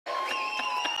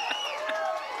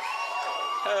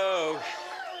Oh,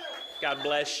 God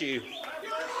bless you.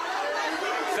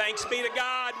 Thanks be to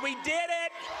God. We did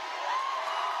it.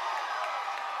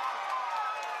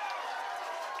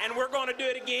 And we're going to do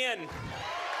it again.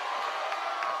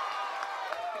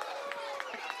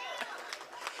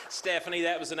 Stephanie,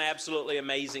 that was an absolutely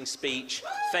amazing speech.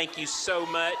 Thank you so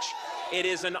much. It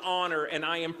is an honor, and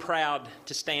I am proud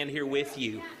to stand here with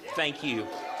you. Thank you.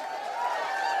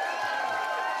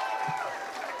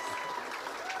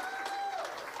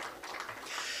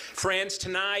 Friends,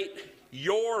 tonight,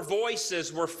 your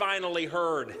voices were finally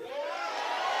heard.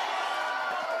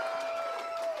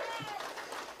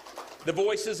 The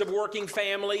voices of working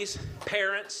families,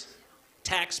 parents,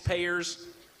 taxpayers,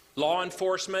 law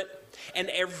enforcement, and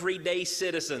everyday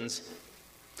citizens.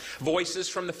 Voices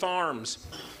from the farms,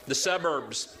 the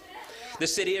suburbs, the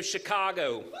city of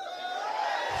Chicago,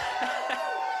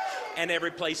 and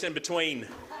every place in between.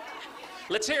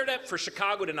 Let's hear it up for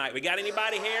Chicago tonight. We got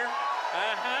anybody here?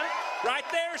 Right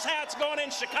there's how it's going in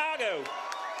Chicago.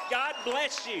 God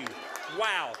bless you.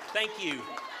 Wow. Thank you.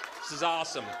 This is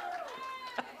awesome.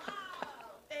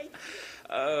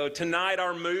 Tonight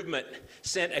our movement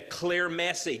sent a clear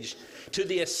message to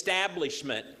the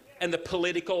establishment and the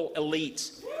political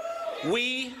elites.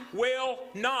 We will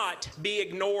not be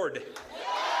ignored.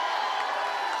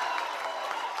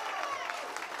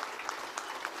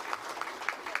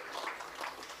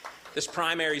 This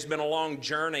primary has been a long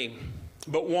journey,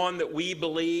 but one that we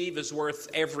believe is worth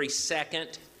every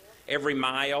second, every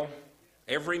mile,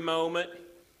 every moment.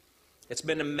 It's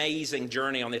been an amazing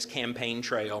journey on this campaign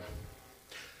trail.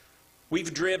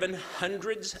 We've driven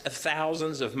hundreds of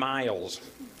thousands of miles.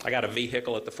 I got a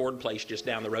vehicle at the Ford place just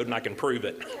down the road, and I can prove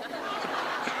it.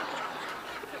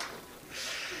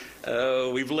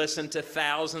 We've listened to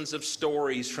thousands of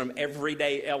stories from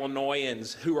everyday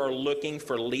Illinoisans who are looking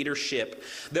for leadership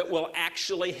that will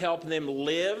actually help them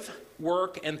live,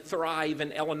 work, and thrive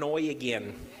in Illinois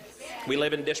again. We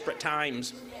live in disparate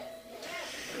times.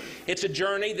 It's a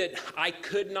journey that I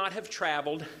could not have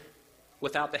traveled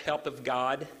without the help of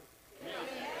God,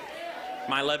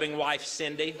 my loving wife,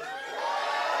 Cindy,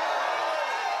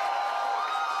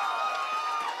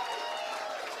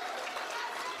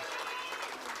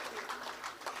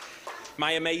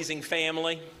 my amazing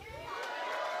family,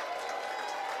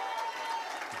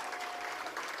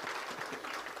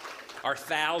 our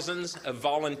thousands of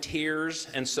volunteers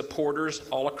and supporters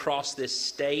all across this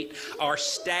state, our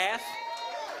staff,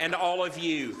 and all of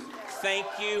you. Thank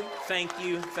you, thank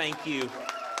you, thank you.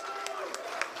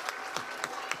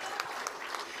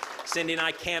 Cindy and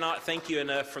I cannot thank you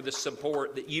enough for the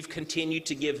support that you've continued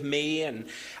to give me and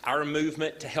our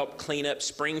movement to help clean up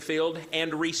Springfield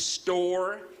and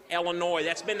restore Illinois.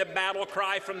 That's been the battle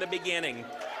cry from the beginning.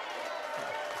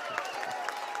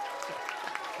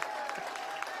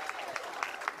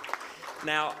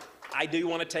 Now, I do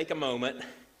want to take a moment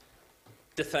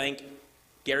to thank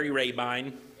Gary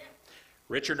Rabine,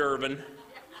 Richard Irvin,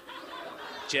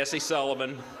 Jesse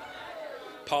Sullivan,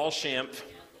 Paul Schimpf,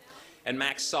 and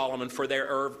Max Solomon for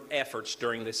their efforts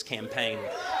during this campaign.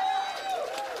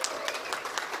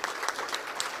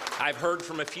 I've heard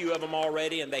from a few of them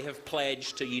already, and they have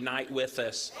pledged to unite with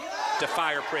us to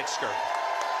fire Pritzker.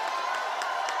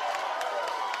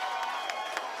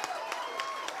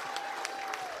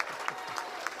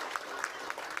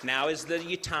 Now is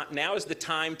the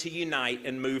time to unite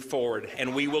and move forward,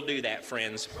 and we will do that,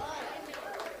 friends.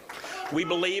 We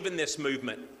believe in this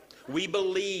movement. We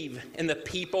believe in the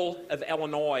people of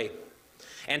Illinois,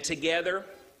 and together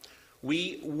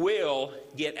we will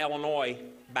get Illinois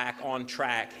back on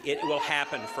track. It will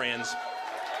happen, friends.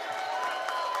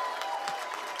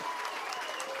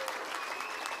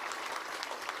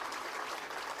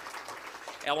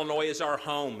 Illinois is our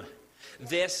home.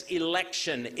 This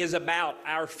election is about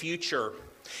our future,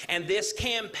 and this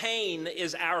campaign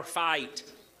is our fight.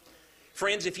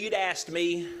 Friends, if you'd asked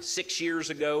me 6 years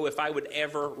ago if I would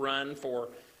ever run for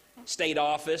state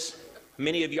office,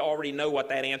 many of you already know what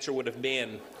that answer would have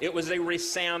been. It was a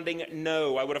resounding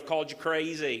no. I would have called you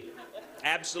crazy.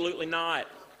 Absolutely not.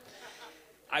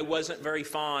 I wasn't very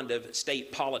fond of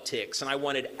state politics, and I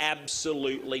wanted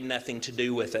absolutely nothing to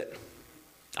do with it.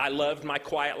 I loved my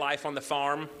quiet life on the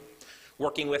farm,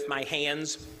 working with my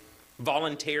hands,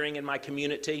 volunteering in my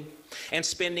community, and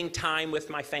spending time with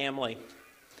my family.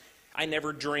 I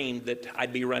never dreamed that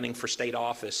I'd be running for state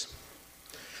office.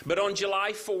 But on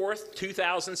July 4th,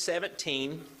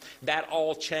 2017, that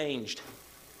all changed.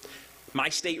 My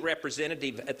state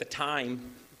representative at the time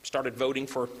started voting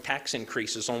for tax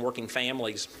increases on working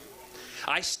families.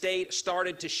 I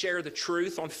started to share the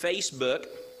truth on Facebook.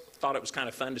 Thought it was kind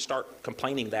of fun to start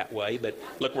complaining that way, but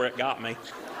look where it got me.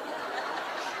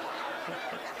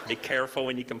 Be careful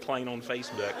when you complain on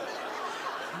Facebook.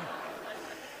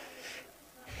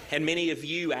 And many of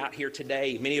you out here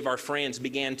today, many of our friends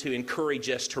began to encourage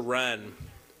us to run.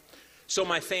 So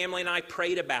my family and I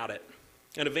prayed about it,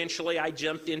 and eventually I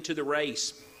jumped into the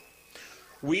race.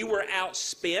 We were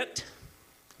outspent,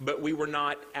 but we were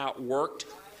not outworked,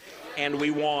 and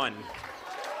we won.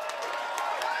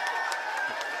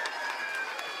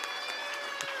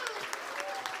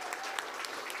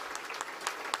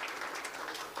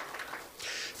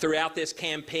 Throughout this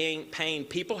campaign,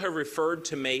 people have referred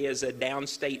to me as a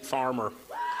downstate farmer.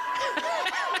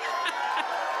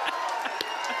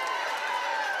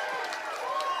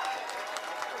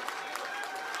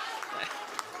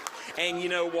 And you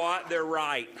know what? They're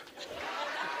right.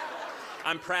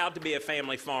 I'm proud to be a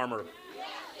family farmer.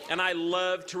 And I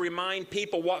love to remind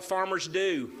people what farmers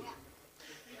do.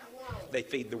 They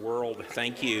feed the world.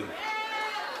 Thank you.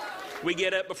 We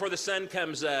get up before the sun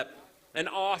comes up. And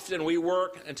often we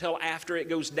work until after it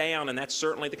goes down, and that's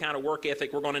certainly the kind of work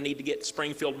ethic we're going to need to get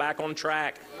Springfield back on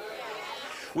track.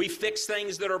 We fix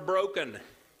things that are broken.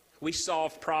 We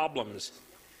solve problems,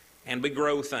 and we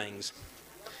grow things.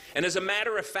 And as a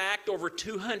matter of fact, over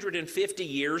 250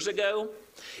 years ago,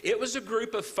 it was a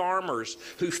group of farmers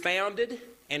who founded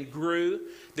and grew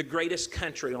the greatest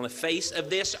country on the face of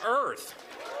this earth.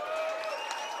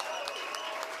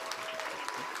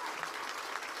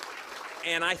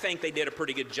 And I think they did a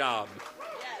pretty good job.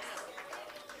 Yes.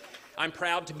 I'm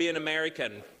proud to be an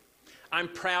American. I'm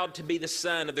proud to be the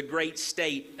son of the great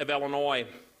state of Illinois.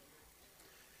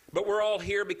 But we're all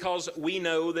here because we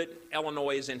know that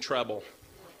Illinois is in trouble.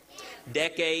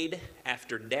 Decade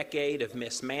after decade of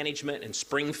mismanagement in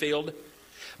Springfield,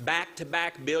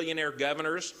 back-to-back billionaire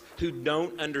governors who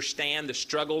don't understand the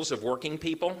struggles of working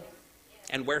people.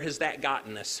 And where has that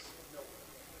gotten us?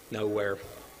 Nowhere.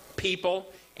 People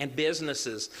and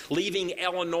businesses leaving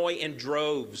Illinois in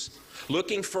droves,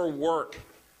 looking for work,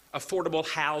 affordable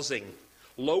housing,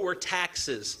 lower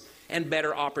taxes, and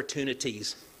better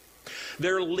opportunities.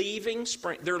 They're leaving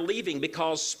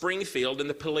because Springfield and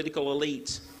the political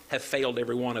elites have failed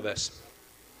every one of us.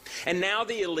 And now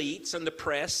the elites and the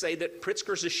press say that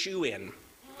Pritzker's a shoo-in.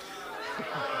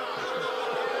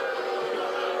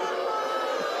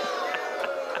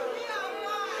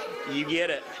 You get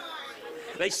it.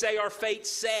 They say our fate's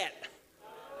set.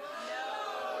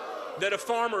 That a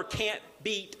farmer can't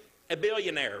beat a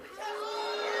billionaire.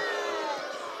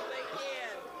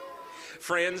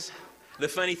 Friends, the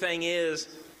funny thing is,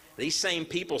 these same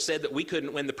people said that we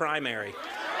couldn't win the primary.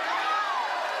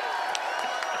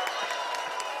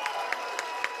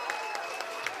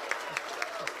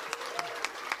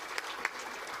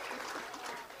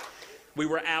 We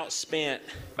were outspent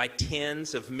by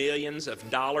tens of millions of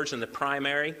dollars in the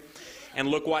primary. And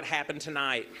look what happened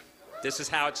tonight. This is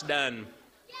how it's done.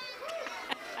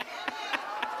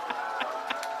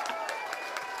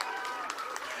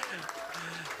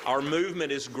 Our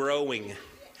movement is growing.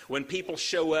 When people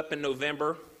show up in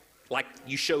November, like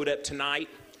you showed up tonight,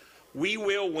 we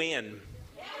will win.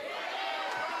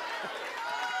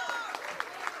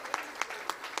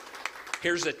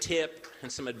 Here's a tip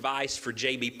and some advice for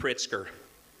J.B. Pritzker.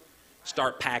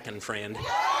 Start packing, friend.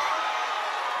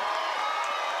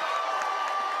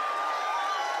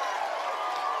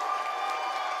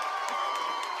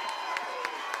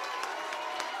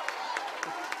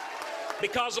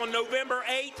 Because on November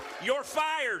 8th, you're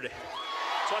fired.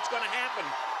 That's what's going to happen.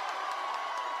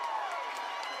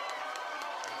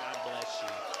 God bless you.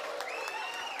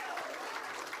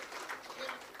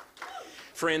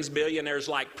 Friends, billionaires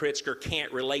like Pritzker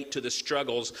can't relate to the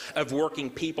struggles of working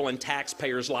people and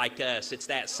taxpayers like us. It's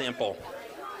that simple.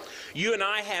 You and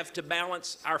I have to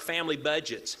balance our family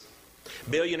budgets.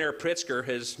 Billionaire Pritzker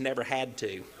has never had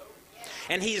to.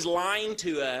 And he's lying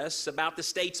to us about the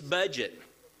state's budget.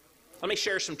 Let me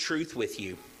share some truth with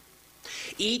you.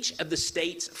 Each of the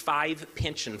state's 5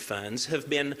 pension funds have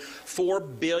been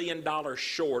 $4 billion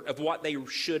short of what they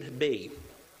should be.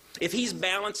 If he's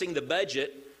balancing the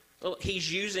budget, well,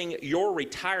 he's using your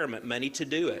retirement money to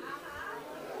do it.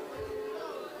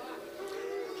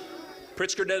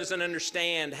 Pritzker doesn't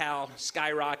understand how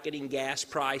skyrocketing gas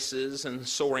prices and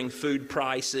soaring food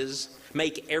prices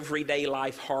make everyday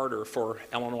life harder for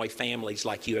Illinois families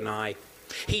like you and I.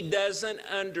 He doesn't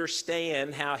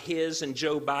understand how his and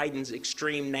Joe Biden's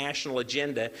extreme national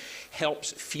agenda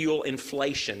helps fuel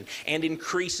inflation and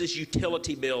increases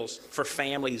utility bills for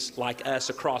families like us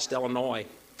across Illinois.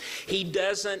 He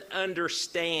doesn't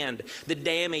understand the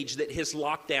damage that his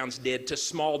lockdowns did to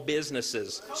small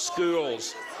businesses,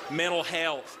 schools, mental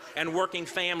health, and working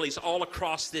families all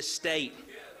across this state.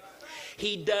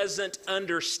 He doesn't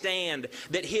understand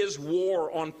that his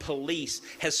war on police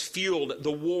has fueled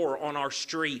the war on our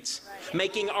streets,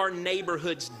 making our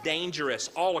neighborhoods dangerous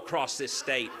all across this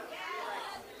state.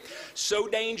 So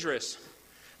dangerous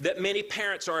that many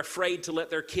parents are afraid to let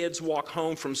their kids walk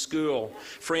home from school.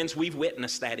 Friends, we've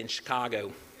witnessed that in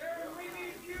Chicago.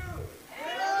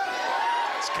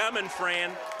 It's coming,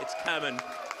 friend. It's coming.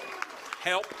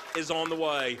 Help is on the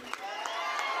way.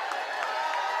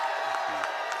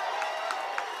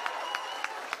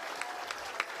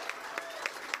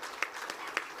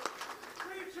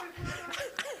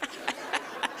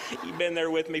 You've been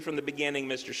there with me from the beginning,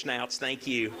 Mr. Schnauts. Thank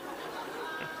you.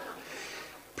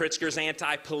 Pritzker's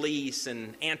anti-police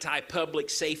and anti-public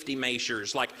safety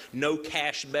measures like no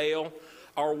cash bail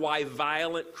are why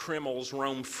violent criminals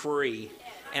roam free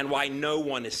and why no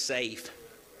one is safe.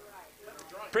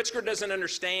 Pritzker doesn't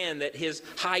understand that his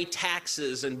high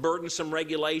taxes and burdensome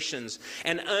regulations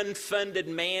and unfunded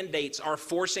mandates are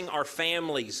forcing our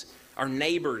families, our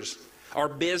neighbors, our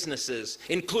businesses,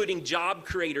 including job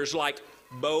creators like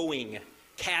Boeing,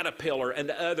 Caterpillar,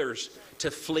 and others, to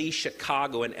flee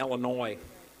Chicago and Illinois.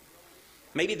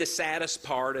 Maybe the saddest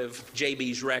part of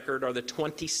JB's record are the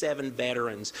 27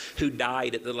 veterans who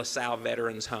died at the LaSalle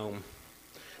Veterans Home.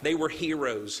 They were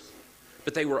heroes,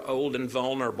 but they were old and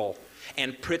vulnerable,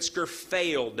 and Pritzker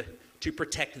failed to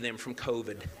protect them from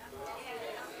COVID.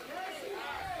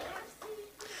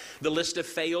 The list of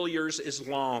failures is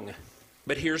long,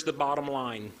 but here's the bottom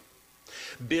line.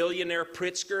 Billionaire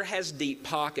Pritzker has deep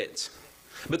pockets,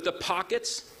 but the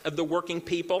pockets of the working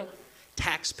people,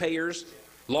 taxpayers,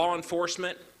 law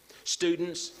enforcement,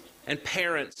 students, and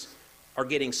parents are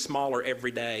getting smaller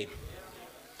every day.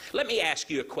 Let me ask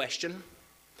you a question.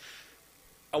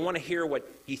 I want to hear what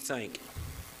you think.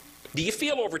 Do you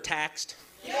feel overtaxed?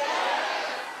 Yes!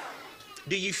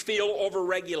 Do you feel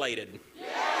overregulated?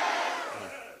 Yes!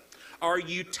 Are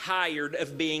you tired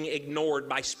of being ignored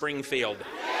by Springfield?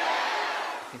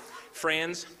 Yes!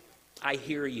 Friends, I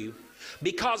hear you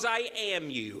because I am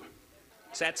you.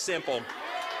 It's that simple.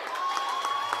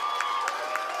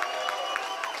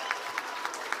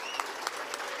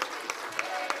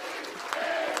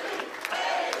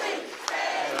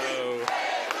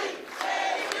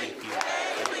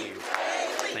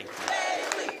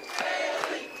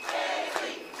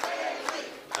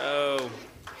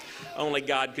 Only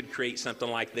God could create something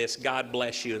like this. God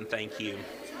bless you and thank you.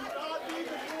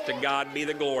 To God be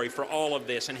the glory for all of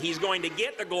this. And He's going to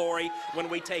get the glory when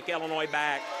we take Illinois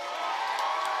back.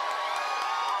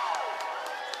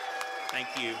 Thank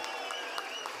you.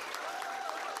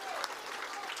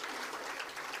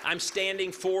 I'm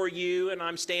standing for you and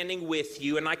I'm standing with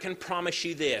you, and I can promise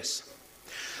you this.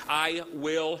 I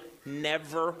will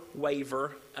never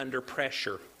waver under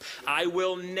pressure. I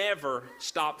will never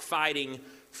stop fighting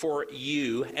for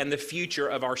you and the future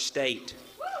of our state.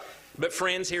 But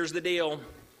friends, here's the deal.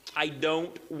 I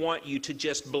don't want you to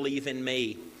just believe in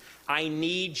me. I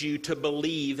need you to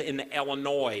believe in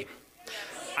Illinois.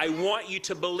 I want you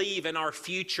to believe in our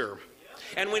future.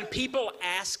 And when people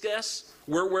ask us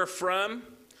where we're from,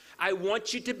 I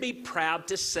want you to be proud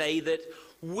to say that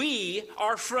we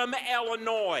are from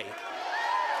Illinois.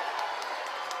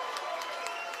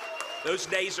 Those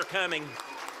days are coming.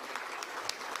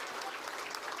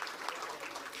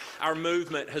 Our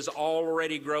movement has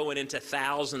already grown into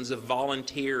thousands of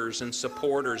volunteers and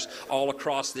supporters all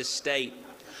across this state,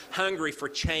 hungry for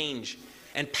change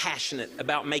and passionate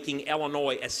about making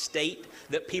Illinois a state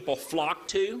that people flock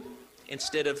to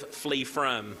instead of flee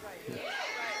from.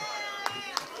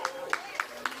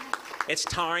 It's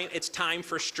time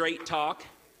for straight talk,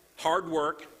 hard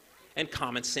work, and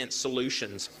common sense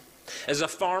solutions. As a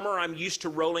farmer, I'm used to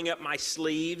rolling up my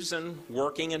sleeves and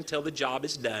working until the job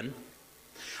is done.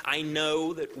 I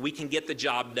know that we can get the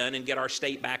job done and get our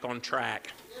state back on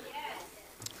track.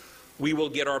 We will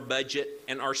get our budget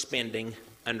and our spending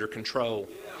under control.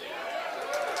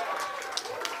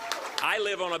 I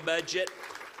live on a budget.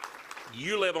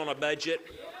 You live on a budget.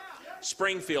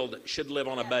 Springfield should live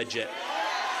on a budget.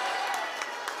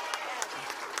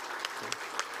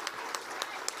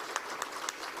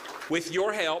 With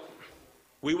your help,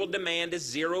 we will demand a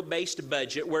zero-based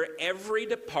budget where every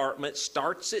department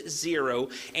starts at zero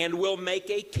and will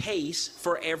make a case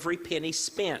for every penny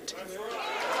spent.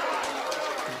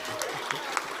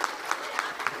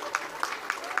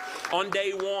 On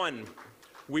day one,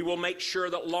 we will make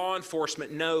sure that law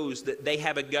enforcement knows that they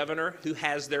have a governor who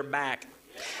has their back.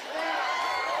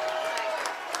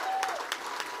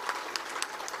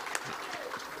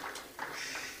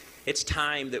 It's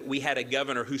time that we had a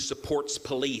governor who supports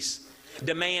police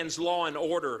demands law and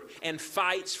order, and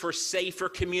fights for safer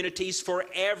communities for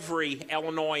every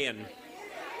Illinoisan.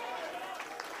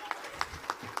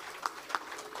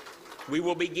 We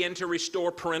will begin to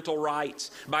restore parental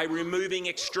rights by removing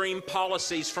extreme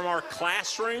policies from our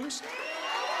classrooms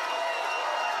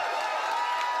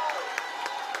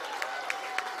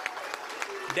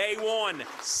Day one,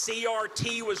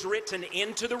 CRT was written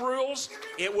into the rules.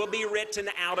 It will be written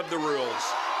out of the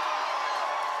rules.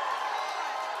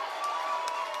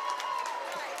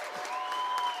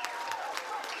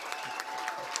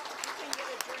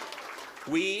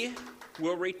 We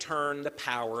will return the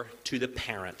power to the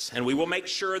parents, and we will make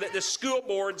sure that the school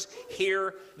boards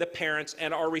hear the parents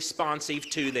and are responsive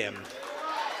to them.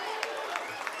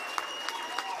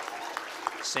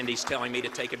 Cindy's telling me to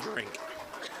take a drink.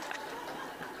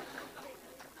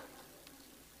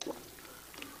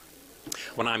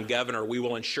 When I'm governor, we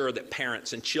will ensure that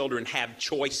parents and children have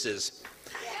choices.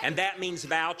 And that means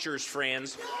vouchers,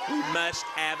 friends. We must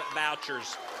have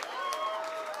vouchers.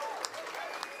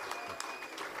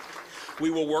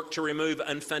 We will work to remove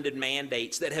unfunded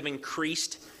mandates that have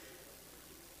increased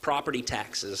property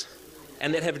taxes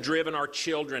and that have driven our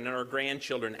children and our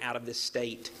grandchildren out of this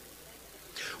state.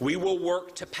 We will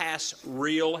work to pass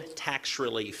real tax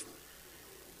relief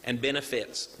and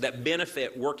benefits that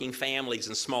benefit working families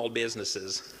and small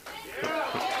businesses.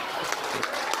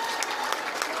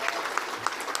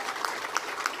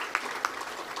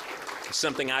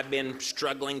 Something I've been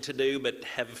struggling to do but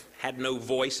have had no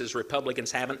voice as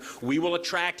Republicans haven't. We will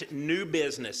attract new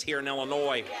business here in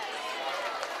Illinois.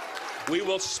 We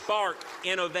will spark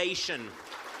innovation,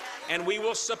 and we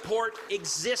will support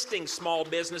existing small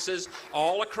businesses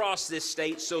all across this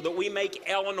state so that we make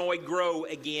Illinois grow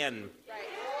again.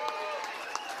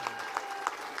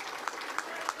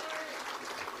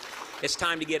 It's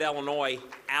time to get Illinois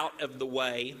out of the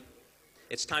way.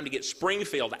 It's time to get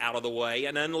Springfield out of the way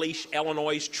and unleash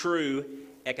Illinois' true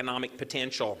economic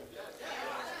potential.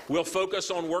 We'll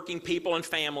focus on working people and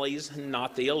families,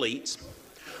 not the elites.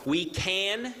 We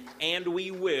can and we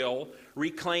will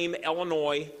reclaim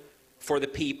Illinois for the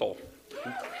people.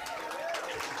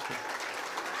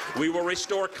 We will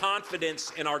restore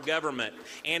confidence in our government,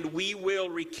 and we will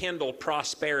rekindle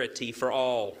prosperity for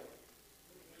all.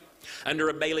 Under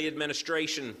a Bailey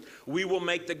administration, we will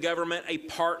make the government a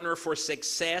partner for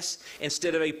success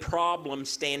instead of a problem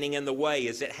standing in the way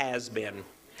as it has been.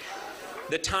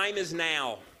 The time is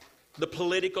now. The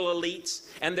political elites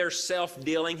and their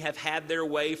self-dealing have had their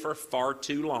way for far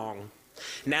too long.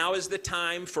 Now is the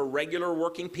time for regular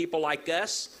working people like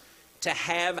us to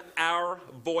have our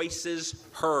voices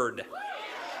heard.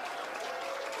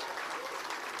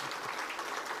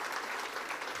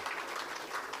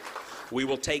 We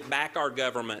will take back our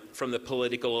government from the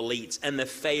political elites and the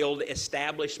failed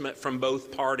establishment from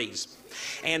both parties.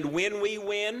 And when we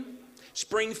win,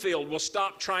 Springfield will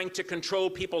stop trying to control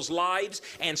people's lives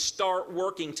and start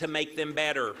working to make them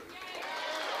better.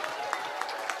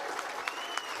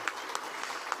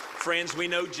 Friends, we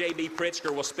know J.B.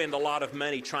 Pritzker will spend a lot of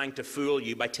money trying to fool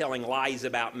you by telling lies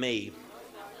about me.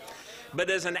 But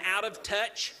as an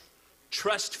out-of-touch,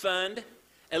 trust fund,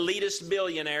 elitist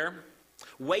billionaire,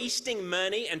 wasting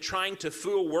money and trying to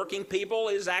fool working people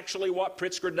is actually what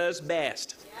Pritzker does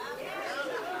best.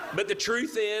 But the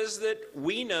truth is that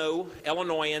we know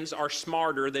Illinoisans are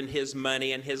smarter than his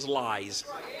money and his lies.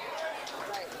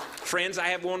 Friends, I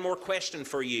have one more question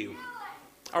for you.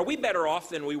 Are we better off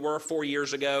than we were 4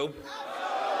 years ago?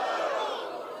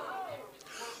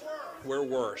 We're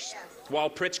worse. While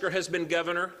Pritzker has been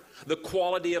governor, the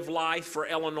quality of life for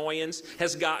Illinoisans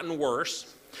has gotten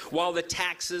worse, while the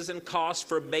taxes and costs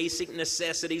for basic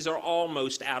necessities are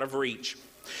almost out of reach.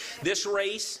 This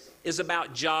race is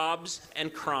about jobs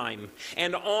and crime,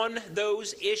 and on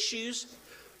those issues,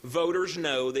 voters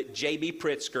know that J.B.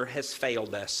 Pritzker has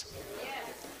failed us.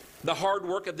 The hard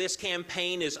work of this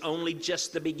campaign is only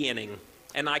just the beginning,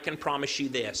 and I can promise you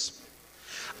this.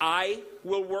 I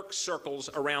will work circles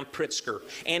around Pritzker,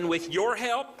 and with your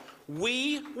help,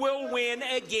 we will win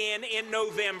again in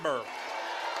November.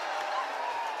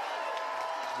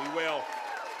 We will.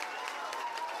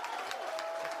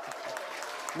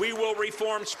 We will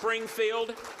reform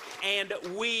Springfield, and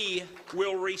we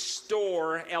will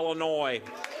restore Illinois.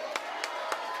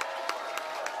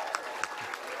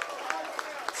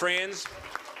 Friends,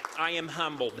 I am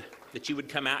humbled that you would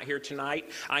come out here tonight.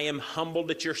 I am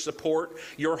humbled at your support,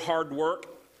 your hard work.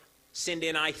 Cindy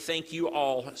and I thank you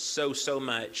all so, so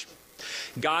much.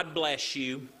 God bless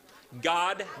you.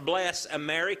 God bless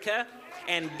America.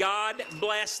 And God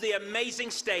bless the amazing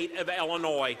state of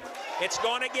Illinois. It's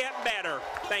going to get better.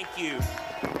 Thank you.